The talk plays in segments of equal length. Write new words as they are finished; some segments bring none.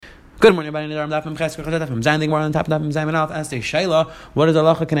Good morning, everybody. I'm Zayin. The Gemara on top of Daf Zayin Alf asked a Shayla, what is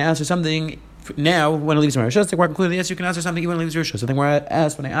halacha? Can I answer something now when it leaves my Rishos? The Gemara concluded, yes, you can answer something even when it leaves your Rishos. So the Gemara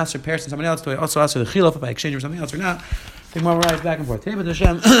asked, when I ask for pairs and somebody else, do I also ask for the Chilaf if I exchange for something else or not? The Gemara rides back and forth. Today, but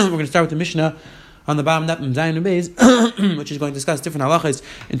Hashem, we're going to start with the Mishnah on the bottom Daf Zayin Beis, which is going to discuss different halachas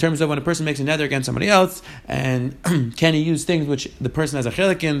in terms of when a person makes a nether against somebody else, and can he use things which the person has a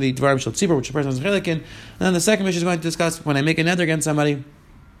chelik in, the Dvarim Shel Tzibur, which the person has a chelik in. And then the second Mishnah is going to discuss when I make a nether against somebody,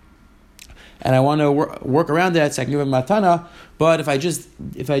 and I want to work around that, so I can give him matana. But if I just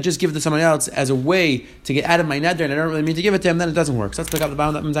give it to someone else as a way to get out of my nether, and I don't really mean to give it to him, then it doesn't work. So let's pick up the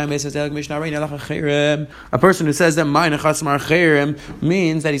bottom. A person who says that my nechasim are chayrim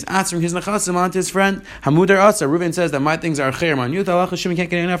means that he's answering his nechasim onto his friend. Hamudar asa. Reuven says that my things are chayrim on you. Shimon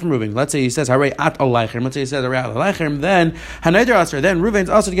can't get enough from Reuven. Let's say he says haray at olaychim. Let's say he says haray at olaychim. Then hanayder asa. Then Reuven's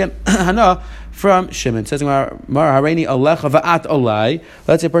also to get hana from Shimon. Says mar hareini alecha va'at olay.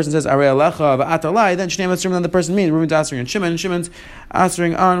 Let's say a person says haray alecha va'at olay. Then Shnei Mitzrim. Then the person means Reuven's answering on Shimon. Shimon's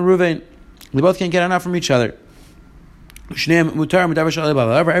answering on Reuven. They both can't get enough from each other.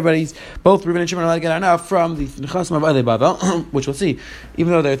 However, everybody's, both Reuven and Shimon are allowed to get enough from the nechasim of Olei Bavel, which we'll see.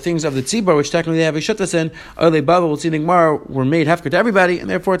 Even though they're things of the tzibur, which technically they have a shuttas in, Olei Bavel, we'll see the Gemara were made hefker to everybody, and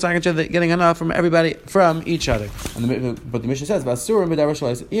therefore it's not getting enough from everybody from each other. But the Mishnah says, "Basur and B'davar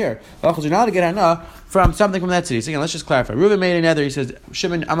Shalais here, halachos are not to get enough from something from that city." So again, let's just clarify. Reuven made a nether. He says,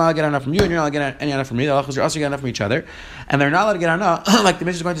 "Shimon, I'm not allowed to get enough from you, and you're not allowed to get any enough from me." The halachos are also getting enough from each other, and they're not allowed to get enough. Like the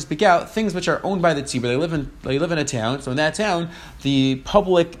Mishnah is going to speak out, things which are owned by the tzibur. They live in a town, so in that town, the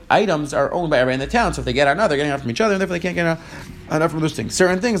public items are owned by everybody in the town, so if they get enough, they're getting enough from each other, and therefore they can't get enough from those things.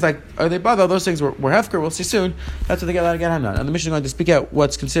 Certain things, like are they bother, those things were hefker, we'll see soon. That's what they get allowed to get enough. And the Mishnah is going to speak out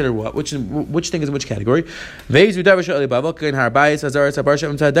what's considered what, which thing is in which category. Those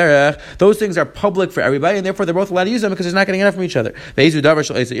things are public for everybody, and therefore they're both allowed to use them because they're not getting enough from each other. These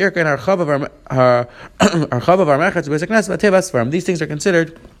things are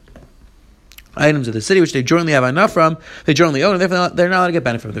considered items of the city which they jointly have enough from, they jointly own, and therefore they're not allowed to get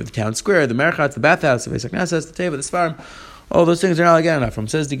benefit from the town square, the merchat, the bathhouse, the Beis Knesset, the table, the svarim. All those things are not allowed to get enough from.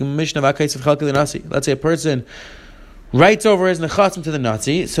 Says the Mishnah of Akais of Chalkei Nasi. Let's say a person writes over his nechasim to the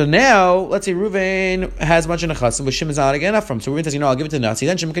Nazi. So now, let's say Reuven has a bunch of nechasim, but Shimon's not allowed to get enough from. So Reuven says, I'll give it to the Nazi.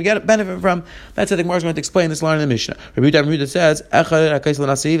 Then Shimon can get a benefit from. That's what the Gemara is going to explain this line in the Mishnah. Rabbi Yehuda says, Echad hakais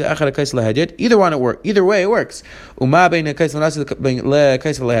l'nasi, echad hakais l'hediyot. Either way it works. Uma bein hakais l'nasi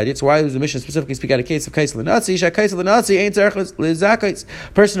lekais l'hediyot. So why does the Mishnah specifically speak out a case of kais l'nasi? Shakais l'nasi ain't tzarech l'zakais.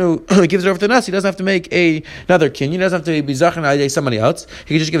 Person who gives it over to the Nazi doesn't have to make another kinyan. He doesn't have to be zachan by somebody else.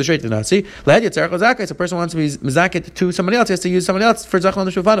 He can just give it straight to the Nazi. L'hediyot tzarech l'zakais. A person wants to be mizakit to somebody else, he has to use somebody else for Zachan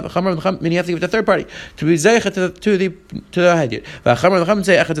Shulchan. Meaning you have to give it to a third party to be Zeichet to the Hadiyot.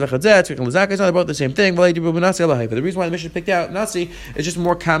 They're both the same thing. But the reason why the Mishnah picked out Nasi is just a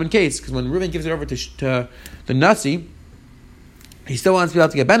more common case, because when Reuven gives it over to the Nasi, he still wants to be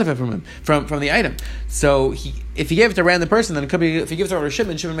able to get benefit from him, from the item. So if he gave it to a random person, then it could be, if he gives it over to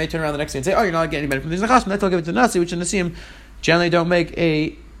Shimon may turn around the next day and say, "Oh, you're not getting any benefit from these nechasim." That's why I'll give it to Nasi, which the Nasim generally don't make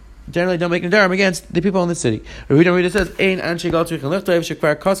nedarim against the people in the city. Rehuda says, "Ein anshe gal tzrichen lichtayv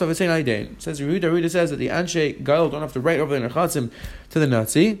shekvar kasav v'sein aidein." Says Rehuda says that the anshe gal don't have to write over the nechasim to the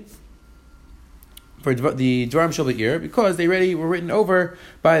Nazi for the Dvarim Shel Be'ir, because they already were written over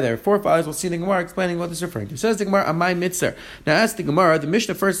by their forefathers. We'll see the Gemara explaining what this is referring to. Says the Gemara, Amai Mitzar. Now, ask the Gemara, the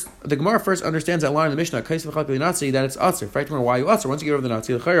Gemara first understands that line in the Mishnah, Kais v'chakli Nazi, that it's Asr. Right? Why you Asr? Once you get over the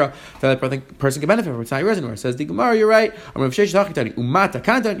Nazi, l'chayra, that person can benefit from it. It's not your reservoir. Says the Gemara, you're right. A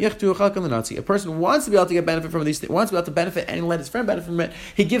person wants to be able to get benefit from these things, wants to be able to benefit and let his friend benefit from it.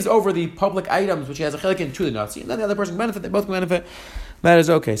 He gives over the public items which he has a chelik in to the Nazi, and then the other person can benefit. They both can benefit. That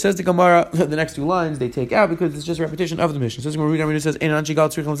is okay. Says the Gemara, the next two lines they take out because it's just a repetition of the Mishnah. Says the Gemara, says, "Ein anshi gal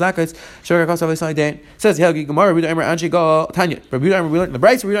tzrichen zakais, shor kasav v'sein aidein." Says the Gemara, "Read Amar anshi gal tanya." Rabbi Yehuda, we learned in the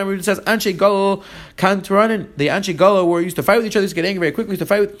Brayso. Read says anshi gal kanturanin. The anshi gal were used to fight with each other, used to get angry very quickly, used to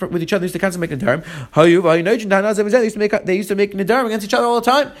fight with each other, used to constantly make nedarim. They used to make nedarim against each other all the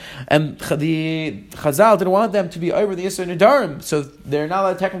time, and the Chazal didn't want them to be over the Yisur nedarim, so they're not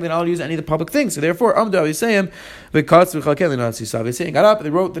allowed, technically not allowed to use any of the public things. So therefore, Amdu Yisayim v'katz v'chalkel Nazi. So they got up, they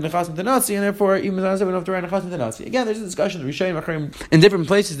wrote the nechasim to Nazi, and therefore even we don't have to write nechasim to Nazi. Again, there's a discussion in different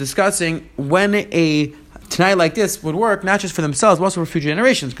places discussing when a tonight like this would work not just for themselves, but also for future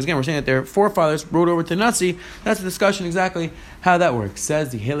generations. Because again, we're saying that their forefathers rode over to Nasi. That's the discussion exactly how that works.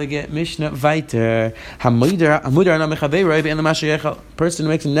 Says the Hillige Mishnah Weiter. Person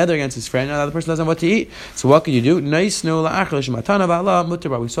makes a nether against his friend, now the other person doesn't know what to eat. So what can you do? We saw this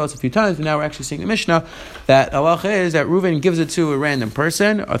a few times, but now we're actually seeing the Mishnah that Allah is that Reuven gives it to a random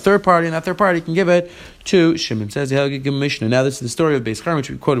person, a third party, and that third party can give it to Shimon. Says the Hillige Mishnah. Now this is the story of Beis Charim, which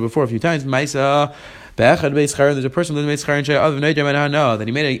we quoted before a few times. Maisa. There's a person who lives in Beis Charim that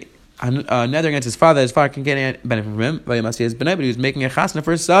he made a nether against his father. His father can get any benefit from him. But he was making a chasna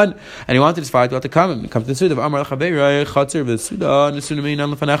for his son, and he wanted his father to come to the Suda. I'm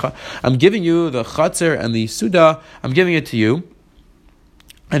giving you the chatzir and the Suda. I'm giving it to you.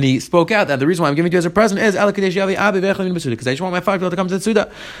 And he spoke out that the reason why I'm giving it to you as a present is because I just want my father to come to the Suda.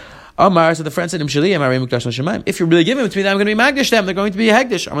 Amar, so the friend said, if you're really giving it to me, then I'm going to be magdish them. They're going to be a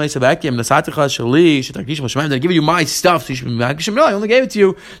hegdish. They're giving you my stuff, so you should be magdish. No, I only gave it to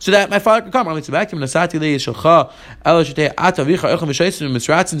you so that my father could come. So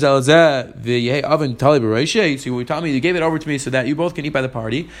you tell me you gave it over to me so that you both can eat by the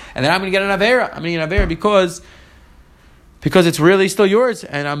party, and then I'm going to get an avera. I'm going to get an avera because it's really still yours,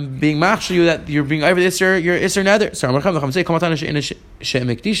 and I'm being machshel you that you're being over this your iser nether. So so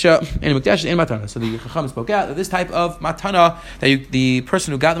the Chacham spoke out that this type of matana that the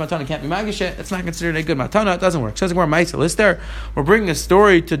person who got the matana can't be magish it. It's not considered a good matana. It doesn't work. Says we're We're bringing a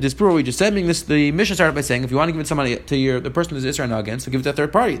story to disprove what we just said. The mission started by saying if you want to give it somebody to the person who's Israel against, so give it to a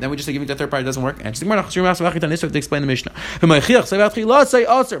third party. Then we just say giving it to a third party doesn't work. And to explain the Mishnah.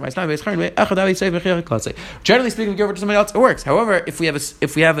 Generally speaking, give it to somebody else, it works. However, if we have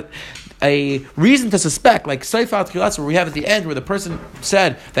a reason to suspect, like Seifat Chilatz, where we have at the end where the person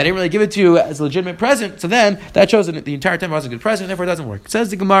said that I didn't really give it to you as a legitimate present, so then that shows that the entire time it was a good present, therefore it doesn't work. It says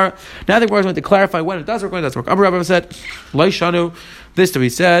the Gemara, now the Gemara is going to clarify when it does work, when it does work. Abu Rabbi said, Laishanu, this to be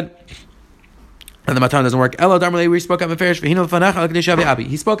said, and the matan doesn't work. Elo Darmalei, we spoke out first.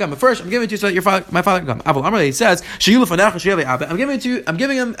 He spoke out first. I'm giving it to you so that my father can come. Avol Amalei says, I'm giving it to you. I'm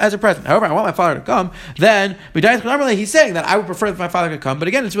giving him as a present. However, I want my father to come. Then he's saying that I would prefer that my father could come. But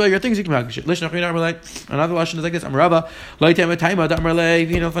again, it's really your things you can make. Another lashon is like this. Amrava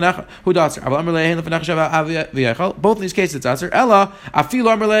who does both of these cases it's aser. Ella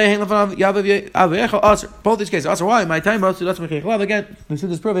both these cases. Why? My time again. This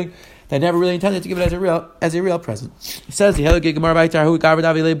is proving they never really intended to give it as a real present. It says the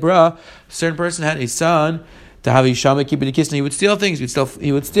certain person had a son to have a shama keep in the kitchen. He would steal things.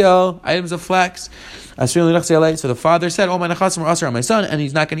 He would steal items of flax. So the father said, "Oh, my nechasim are asur on my son, and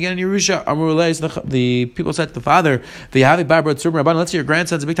he's not going to get any yerusha." So the people said to the father, "Let's say your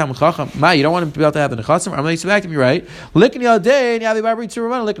grandson's a big time chacham. Ma, you don't want him to be able to have the nechasim." I'm like, "You're right."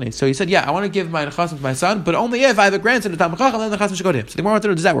 So he said, "Yeah, I want to give my nechasim to my son, but only if I have a grandson to tam chacham, then the nechasim should go to him." So the Gemara wanted to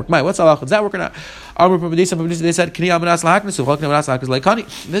know, does that work? What's Allah? Does that work or not? They said, "This is a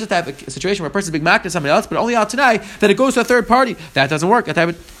type of situation where a person is big mak to somebody else, but only out tonight that it goes to a third party. That doesn't work. That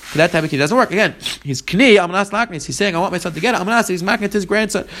type of kid doesn't work. Again, he's kni amanas laknis. He's saying, I want my son to get it. Amanas, he's making it to his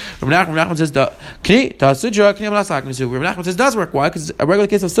grandson. Rav Nachman says, kni sudra kni amanas laknis. Rav Nachman says does work. Why? Because a regular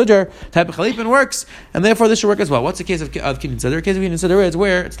case of sudra type of chalipin works, and therefore this should work as well. What's the case of kidin sudra? The case of kidin sudra is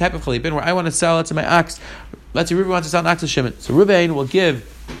where it's a type of chalipin where I want to sell it to my ox. Let's say Reuven wants to sell an ox to Shimon. So Reuven will give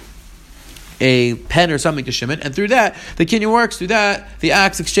a pen or something to Shimon, and through that, the kinyan works. Through that, the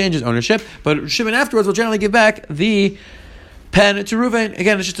ox exchanges ownership, but Shimon afterwards will generally give back the pen to Reuven.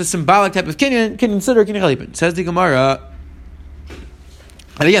 Again, it's just a symbolic type of kinyan sudra, kinyan chalipin. Says the Gemara.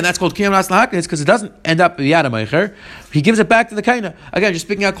 And again, that's called kiyam las lahaknis because it doesn't end up with yad ha'meicher. He gives it back to the kaina. Again, just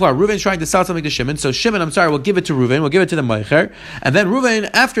speaking out clear. Reuven's trying to sell something to Shimon. So Shimon, will give it to Reuven. We'll give it to the meicher. And then Reuven,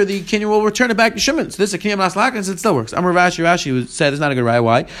 after the kinyan, will return it back to Shimon. So this is a kiyam las lahaknis. It still works. Amar Rashi said it's not a good raya.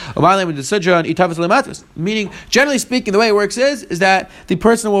 Why? Meaning, generally speaking, the way it works is that the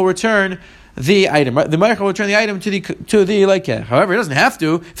person will return the item. The meicher will return the item to the leikeh. However, he doesn't have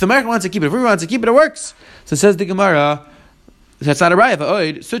to. If the meicher wants to keep it, if Reuven wants to keep it, it works. So says the Gemara. That's not a raya.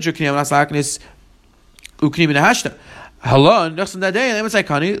 Oid sudra k'niyam naslaknis uk'ni ben hashta. Halon nechson that day and they would say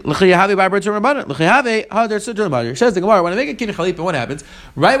kani l'chiyahavi by birds from rabbanon l'chiyahavi hadar sudra l'madir. Says the Gemara, when I make a kinyan chalipin, what happens?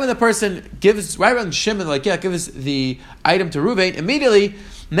 Right when the person gives, right when Shimon gives the item to Reuven, immediately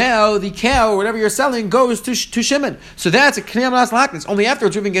now the cow or whatever you're selling goes to Shimon. So that's a k'niyam naslaknis. Only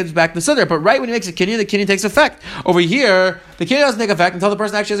afterwards Reuven gives back the sudra. But right when he makes a kinyan, the kinyan takes effect. Over here, the kinyan doesn't take effect until the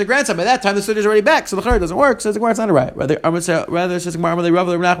person actually has a grandson. By that time, the sudra is already back, so the chayr doesn't work. Says the Gemara, it's not a right. Rather, says the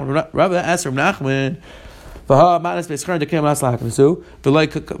Gemara, Rabbi asks Rav Nachman. Another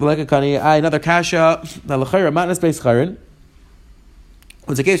kasha, the l'chayra matnas beis charin.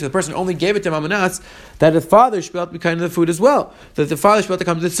 was the case where the person only gave it to Mamanas, that the father should be able to be kind of the food as well. That the father should be able to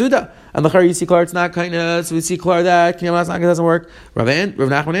come to the Suda. And the you see Klar, it's not kind of, so we see Klar that, doesn't work. Rav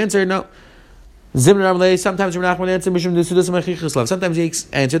Nachman answered, no. Sometimes Rav Nachman answered, sometimes he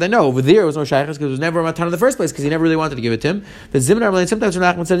answered that no, over there it was no shaykhs because it was never a matan in the first place because he never really wanted to give it to him. But sometimes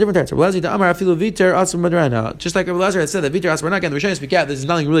Rav Nachman said a different answer. Just like Rav Elazar had said that Vitar Asmarna, again, the Rishonim speak out, this is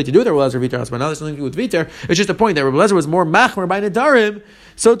nothing really to do with Rav Elazar Vitar Asmarna, there's nothing to do with Vitar, it's just a point that Rav Elazar was more machmer by Nadarim,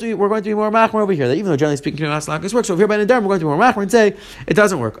 so we're going to be more machmer over here. That even though generally speaking, Kinyan works, so over here by Nadarim, we're going to be more machmer and say it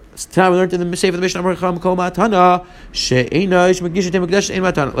doesn't work. Tonight we learned in the Sefer of the Mishnah, let's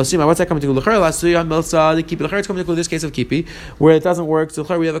see, what's that coming to? The kipi. It's coming to include this case of kipi, where it doesn't work. So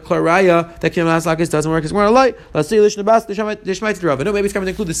we have a klaraya that doesn't work. It's more a light. Let's see, no, maybe it's coming to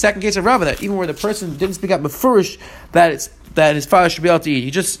include the second case of Rava, that even where the person didn't speak up mefurish that his father should be able to eat,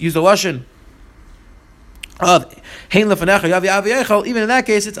 he just used the lashon of hein lefanecha yavi avi echel. Even in that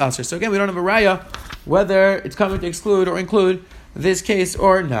case, it's aser. So again, we don't have a raya whether it's coming to exclude or include this case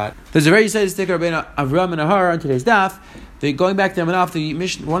or not. There's a very says sticker Rabbeinu Avram and Ahar on today's daf. Going back to Amanaf, the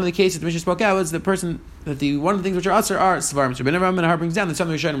mission, one of the cases the mission spoke out was the person that one of the things which are aser are svarim. So Rabbeinu Avram and Ahar brings down that some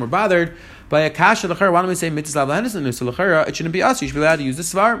of the Rishonim were bothered by a kasha l'chera. Why don't we say mitzvah l'hanesnu? So l'chera, it shouldn't be aser. You should be allowed to use the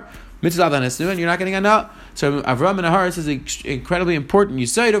svarim mitzvah l'hanesnu, and you're not getting a nut. So Avram and Ahar says an incredibly important. You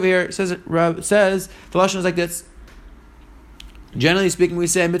say it over here. It says the lashon is like this. Generally speaking, we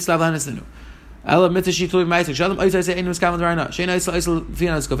say mitzvah l'hanesnu. Ela mitzvah shitului ma'asek shalom. I say enu skavan d'rayna. Sheina isel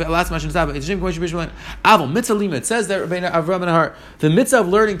fianas kofe. Last mashon zaba. It's shim komish bishman. Avol mitzvah lima. It says there Rabbeinu Avram and Ahar the mitzvah of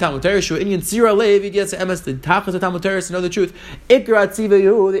learning Talmud Torah shu inyan tzira leiv yidiyas emes the tachas of Talmud Torah to know the truth. Ikra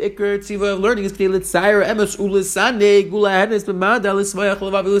tzivayu, the ikra tziva of learning is k'telit tzayir emes ulisane gula hadnis b'mada l'svayach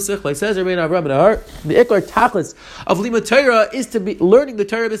levav l'sich. Like says Rabbeinu Avram and Ahar, the ikra tachas of lima Torah is to be learning the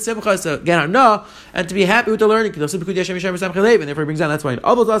Torah b'simcha, to get hana and to be happy with the learning. And therefore he brings down that's why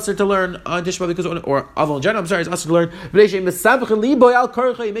Avol is also to learn on Tishba. Because or Avon in general, I'm sorry, it's also to learn. It makes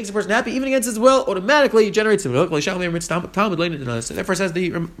a person happy even against his will. Automatically, it generates him. Therefore, says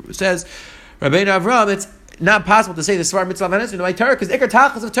Rabbeinu Avram, it's not possible to say the Svar Mitzvah Vanes in my Torah because Ikar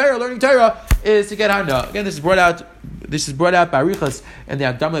Tachas of Torah, learning Torah, is to get Hana. Again, this is brought out by Arichas and the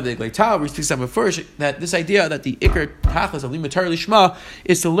Abdama of the Gleitah, where he speaks about first that this idea that the Ikar Tachas of Lima Torah Lishma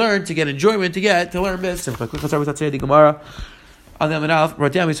is to learn, to get enjoyment, to learn this. Quickly, let's start with the Gemara. On the Amanaf,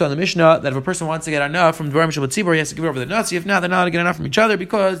 right down we saw in the Mishnah that if a person wants to get enough from Dvarim Shabbat Tzibor, he has to give over the Nazi. If not, they're not going to get enough from each other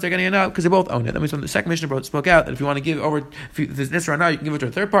because they're getting enough because they both own it. Then we saw the second Mishnah spoke out that if you want to give over, if there's Nisra or not, you can give it to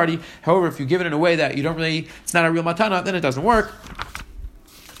a third party. However, if you give it in a way that you don't really, it's not a real matana, then it doesn't work.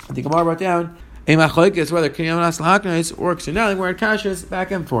 The Gemara brought down is whether Kinyan Lahaknais works or not, where it cashes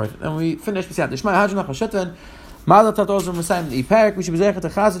back and forth. And we finished with the Shema Hajnach Hashetan. We should be able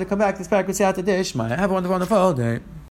to come back to this parak with Siyata Dishma. Have a wonderful day.